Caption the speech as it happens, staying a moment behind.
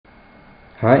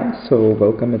Hi, so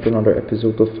welcome to another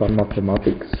episode of Fun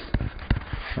Mathematics.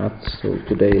 So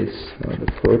today is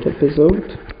the fourth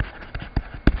episode,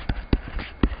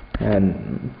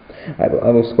 and I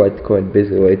was quite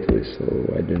busy lately,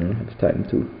 so I didn't have time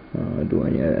to do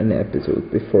any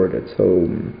episode before that. So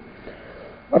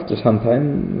after some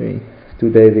time,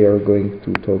 today we are going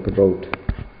to talk about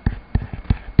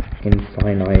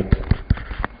infinite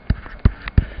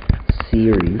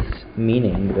series,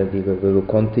 meaning that we will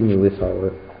continue with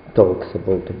our talks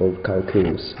about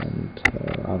calculus and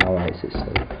analysis.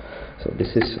 So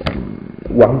this is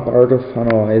one part of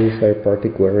analysis I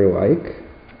particularly like,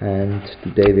 and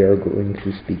today we are going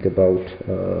to speak about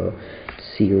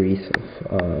series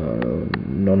of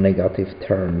non-negative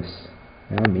terms,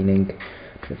 meaning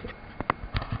that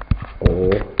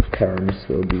all terms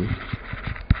will be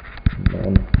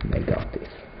non-negative.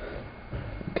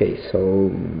 Okay,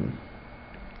 so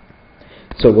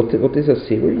what is a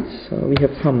series? We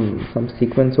have some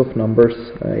sequence of numbers,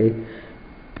 a1,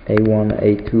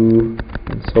 a2,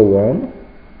 and so on,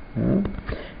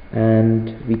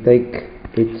 and we take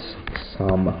its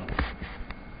sum,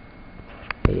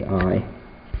 ai,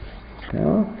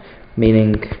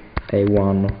 meaning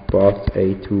a1 plus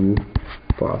a2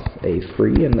 plus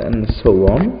a3, and so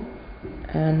on.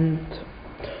 And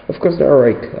of course there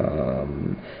are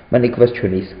many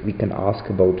questions we can ask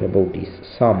about this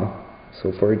sum.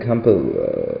 So, for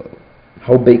example,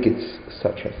 how big is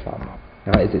such a sum?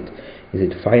 Is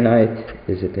it finite?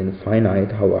 Is it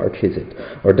infinite? How large is it?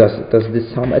 Or does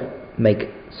this sum make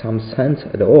some sense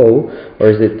at all? Or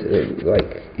is it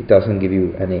like it doesn't give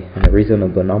you any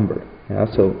reasonable number?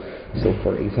 So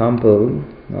for example,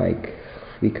 like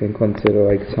we can consider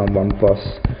like sum 1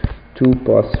 plus 2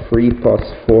 plus 3 plus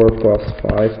 4 plus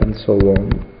 5 and so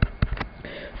on.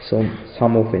 So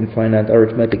sum of infinite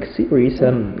arithmetic series,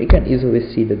 and we can easily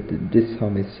see that this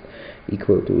sum is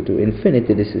equal to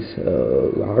infinity. This is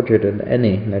larger than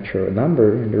any natural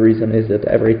number, and the reason is that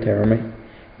every term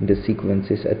in the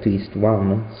sequence is at least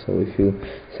 1. So if you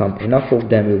sum enough of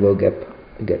them, you will get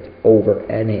over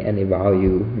any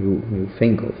value you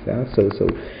think of. So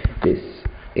this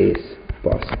is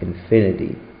plus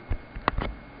infinity.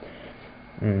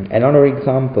 Another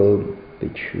example,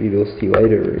 which we will see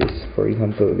later, is, for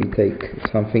example, we take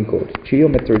something called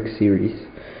geometric series.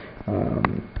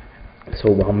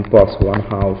 So 1 plus 1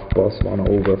 half plus 1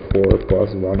 over 4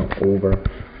 plus 1 over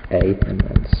 8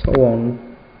 and so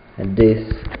on. And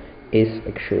this is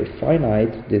actually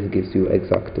finite. This gives you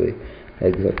exactly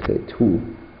 2.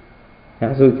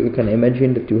 So you can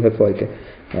imagine that you have like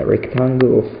a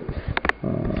rectangle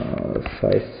of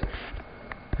size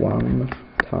 1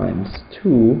 times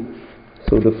 2.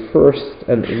 So the first,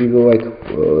 and we will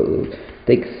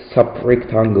take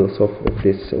sub-rectangles of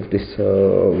this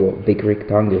big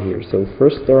rectangle here. So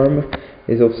first term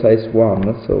is of size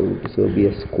 1, so this will be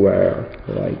a square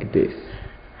like this.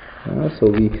 So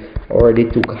we already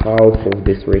took half of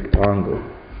this rectangle.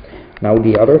 Now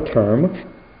the other term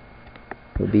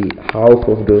will be half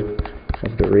of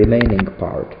the remaining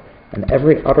part, and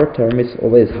every other term is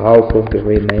always half of the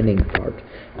remaining part.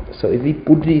 So if we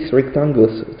put these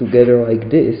rectangles together like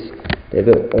this, they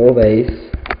will always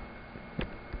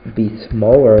be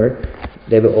smaller.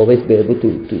 They will always be able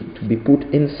to be put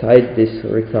inside this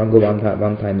rectangle 1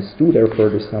 times 2, therefore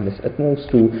the sum is at most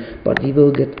 2, but we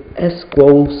will get as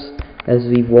close as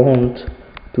we want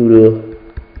to the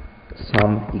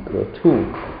sum equal 2.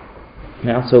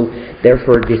 So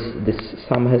therefore this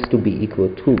sum has to be equal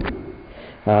to.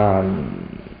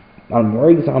 One more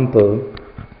example.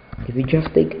 If we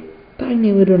just take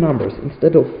tiny little numbers,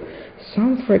 instead of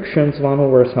some fractions 1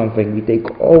 over something, we take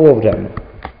all of them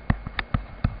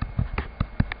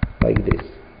like this.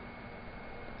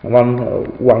 1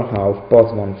 half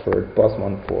plus 1/3 plus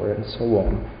 1/4 and so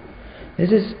on.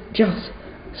 This is just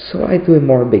slightly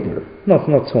more bigger, not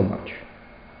so much.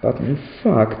 But in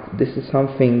fact, this is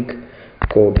something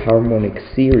called harmonic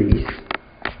series,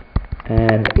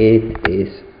 and it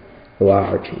is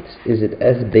large. Is it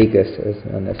as big as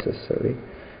necessary?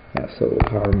 So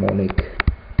harmonic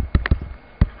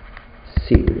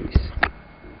series.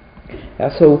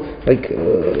 So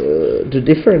the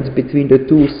difference between the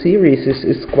two series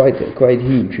is quite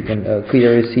huge. You can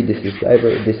clearly see this is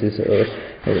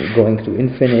going to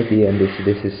infinity, and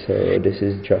this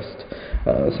is just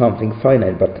something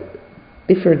finite. But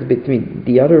difference between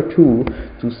the other two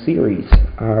series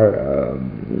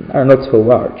are not so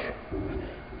large.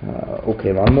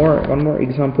 Okay, one more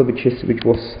example, which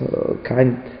was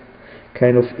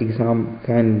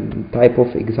type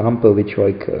of example which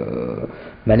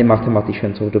many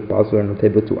mathematicians of the past were not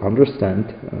able to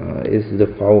understand, is the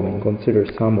following. Consider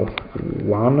sum of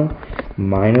 1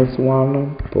 minus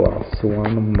 1 plus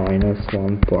 1 minus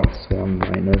 1 plus 1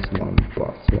 minus 1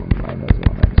 plus 1 minus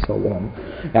 1 and so on.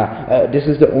 This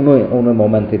is the only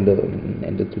moment in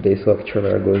the today's lecture we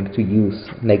are going to use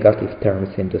negative terms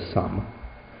in the sum.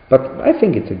 But I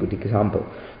think it's a good example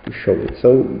to show it.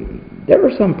 So there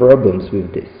are some problems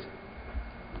with this.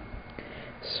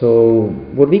 So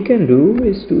what we can do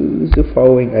is the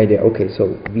following idea. Okay,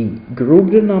 so we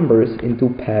group the numbers into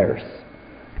pairs,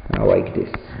 like this.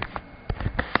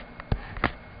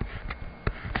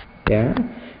 Yeah,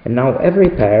 and now every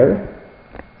pair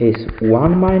is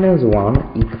 1 minus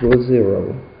 1 equals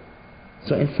 0.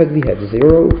 So in fact we have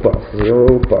 0 plus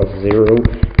 0 plus 0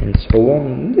 and so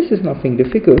on. This is nothing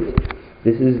difficult.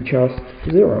 This is just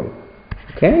 0.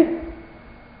 Okay?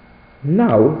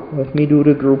 Now let me do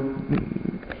the group.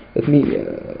 Let me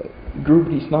group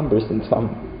these numbers in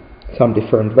some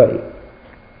different way.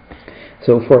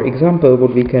 So for example,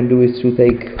 what we can do is to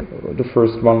take the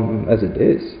first one as it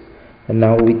is, and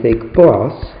now we take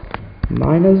plus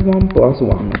minus 1 plus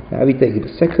 1. Now we take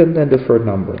the second and the third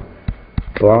number,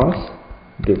 plus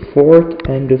the fourth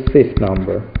and the fifth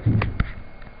number,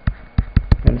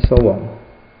 and so on.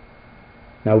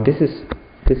 Now this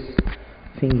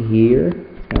thing here,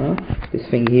 this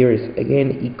thing here is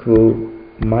again equal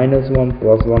minus 1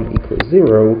 plus 1 equals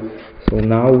 0. So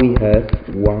now we have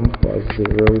 1 plus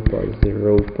 0 plus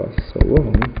 0 plus so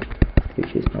on,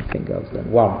 which is nothing else than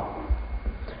 1.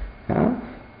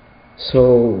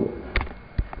 So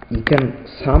you can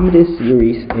sum this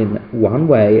series in one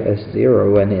way as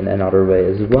 0 and in another way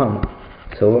as 1.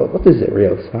 So what is the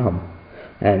real sum?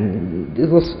 And this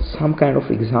was some kind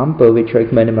of example which,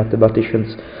 like, many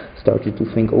mathematicians started to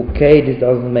think, okay, this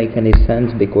doesn't make any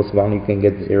sense, because one you can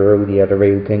get 0, the other way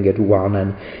you can get 1,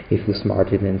 and if you sum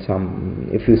it in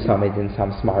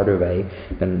some smarter way,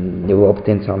 then you will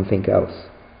obtain something else.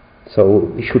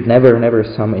 So we should never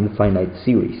sum infinite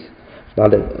series.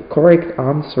 But the correct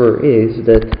answer is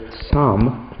that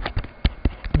sum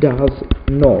does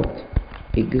not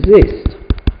exist.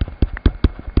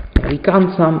 We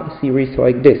can't sum a series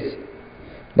like this,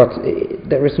 but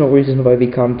there is no reason why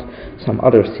we can't sum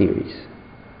other series.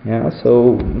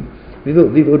 So we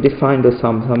will define the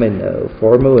sum in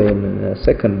formula in a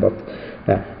second, but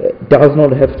it does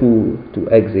not have to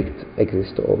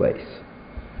exist always.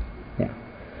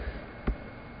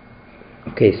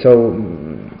 Okay, so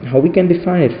how we can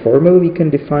define it? Formally, we can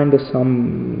define the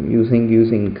sum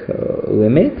using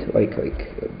limit. Like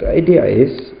the idea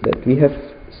is that we have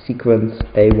sequence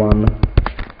A1,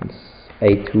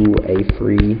 A2, A3,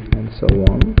 and so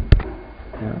on.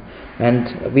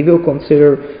 And we will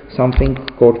consider something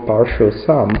called partial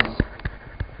sums,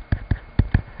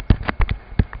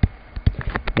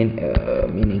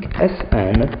 meaning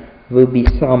Sn will be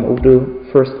sum of the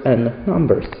first n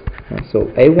numbers. So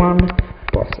A1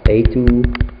 plus A2,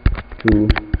 2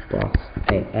 plus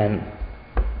An.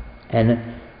 And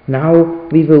now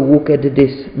we will look at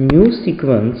this new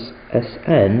sequence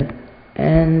Sn,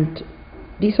 and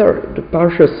these are the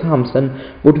partial sums, and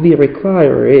what we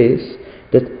require is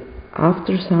that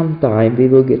after some time we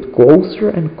will get closer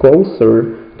and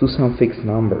closer to some fixed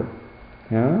number.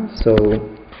 So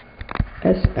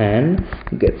Sn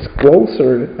gets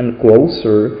closer and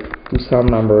closer to some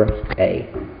number A.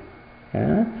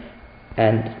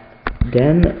 And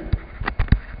then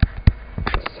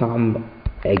sum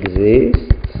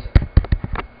exists,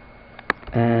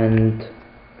 and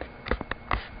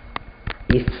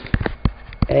if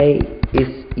A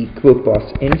is equal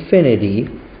plus infinity,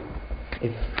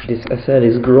 if this Sn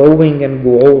is growing and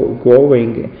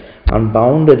growing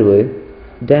unboundedly,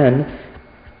 then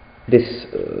this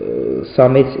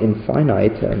sum is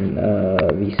infinite,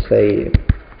 and we say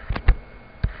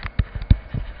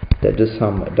that the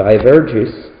sum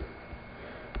diverges.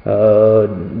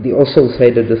 They also say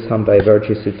that the sum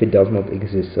diverges if it does not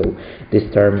exist. So this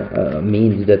term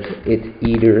means that it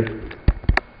either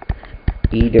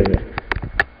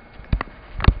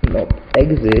not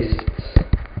exists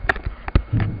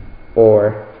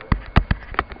or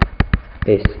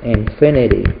is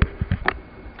infinity.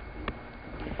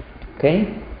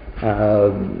 Okay,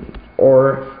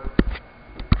 or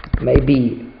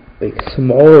maybe like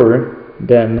smaller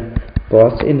than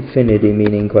plus infinity,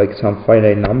 meaning like some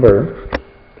finite number,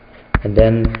 and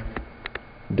then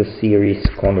the series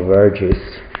converges.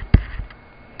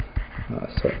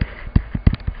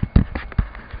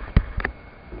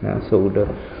 So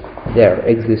there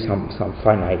exists some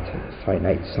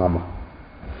finite sum.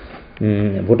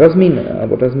 What does mean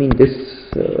this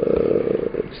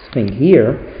thing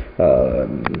here?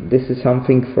 This is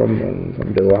something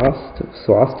from the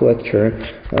last lecture.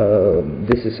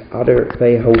 This is other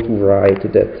way how to write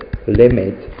that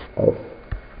limit of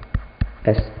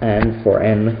Sn for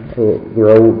n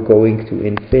going to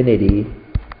infinity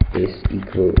is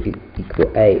equal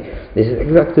a. This is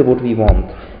exactly what we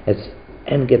want. As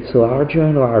n gets larger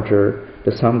and larger,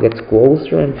 the sum gets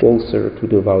closer and closer to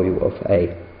the value of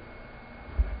a.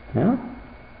 Yeah?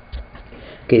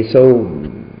 Okay, so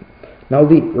now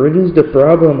we reduce the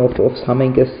problem of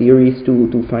summing a series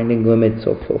to finding limits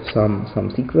of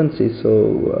some sequences.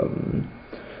 So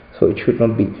it should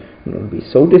not be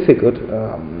so difficult.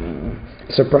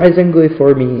 Surprisingly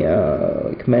for me,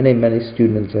 like many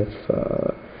students have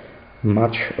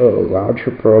much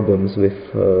larger problems with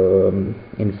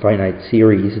infinite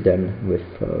series than with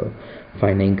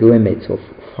finding limits of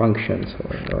functions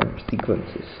or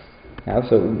sequences. Yeah,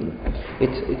 so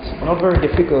it's not very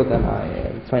difficult, and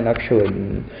I find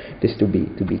actually this to be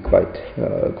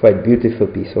quite beautiful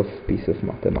piece of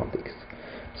mathematics.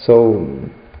 So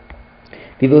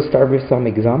we will start with some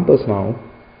examples now.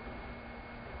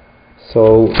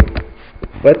 So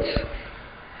let's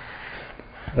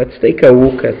take a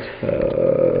look at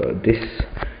this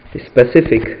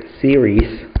specific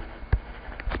series,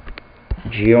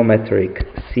 geometric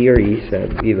series,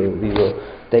 and we will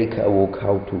take a look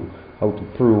how to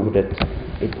prove that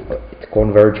it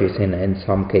converges in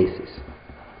some cases.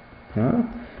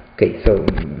 Okay, so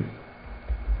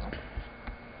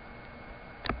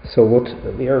what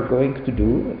we are going to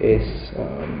do is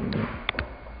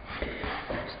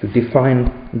to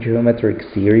define geometric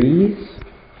series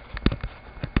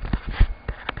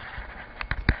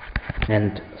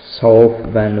and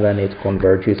solve when it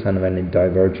converges and when it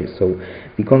diverges. So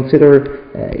we consider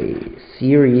a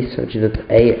series such that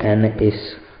an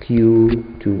is q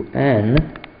to n.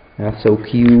 So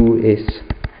q is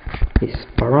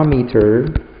parameter,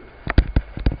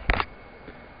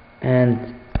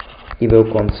 and we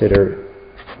will consider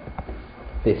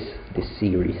this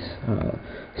series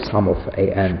sum of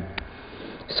an.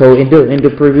 So in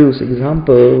the previous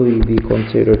example we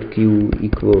considered q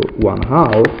equal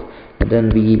 1/2, and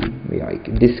then we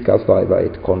discussed why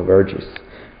it converges.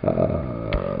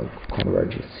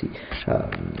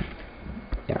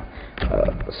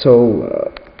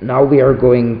 Now we are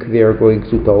going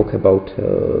to talk about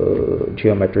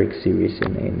geometric series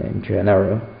in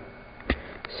general.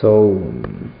 So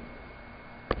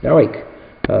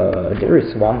there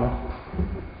is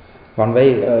one way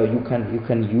you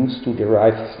can use to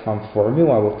derive some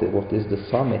formula. What is the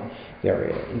sum? We are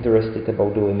interested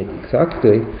about the limit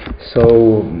exactly.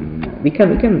 So we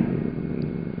can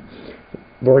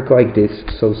work like this.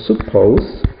 So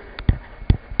suppose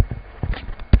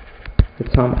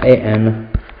that sum an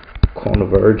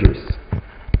converges.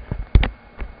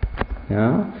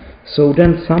 Yeah. So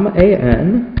then sum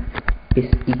an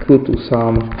is equal to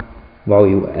some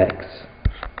value x.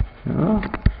 Yeah.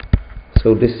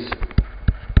 So this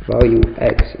value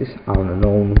x is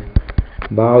unknown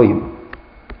value.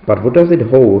 But what does it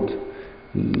hold?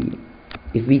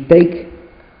 If we take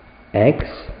x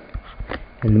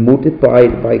and multiply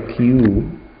it by q,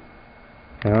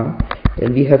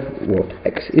 then we have what?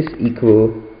 X is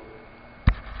equal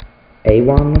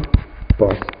a1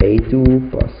 plus a2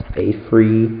 plus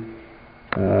a3.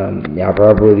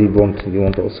 Probably we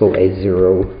want also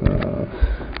a0,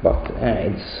 but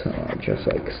it's just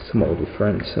like small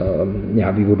difference.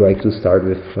 We would like to start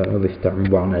with term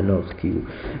 1 and not q,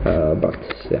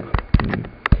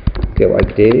 okay,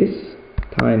 like this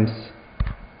times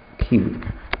q.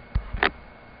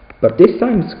 But this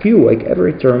times q, like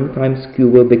every term times q,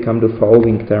 will become the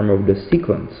following term of the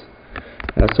sequence.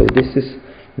 So this is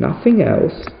nothing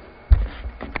else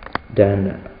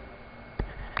than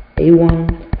a1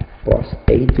 plus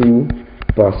a2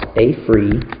 plus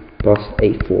a3 plus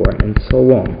a4 and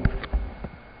so on.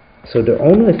 So the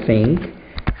only thing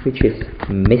which is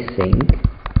missing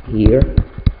here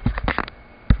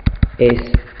is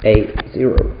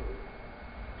a0.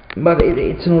 But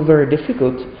it's not very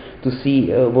difficult to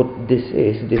see what this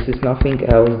is. This is nothing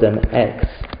else than x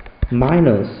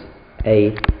minus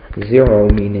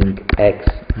a0, meaning x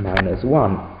minus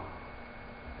 1.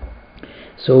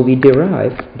 So we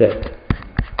derive that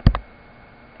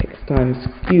x times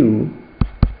q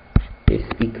is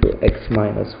equal x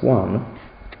minus 1,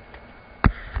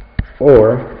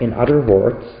 or in other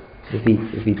words, if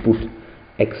we put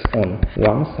x on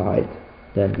one side,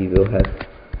 then we will have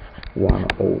 1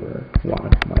 over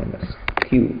 1 minus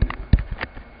q.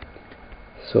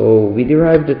 So we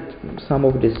derived that sum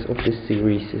of this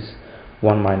series is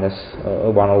 1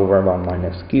 over 1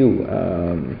 minus q,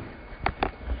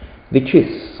 which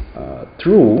is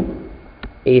true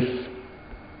if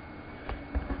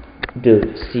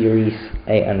the series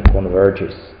an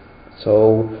converges.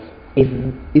 So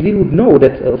if we would know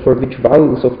that for which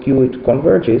values of q it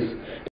converges,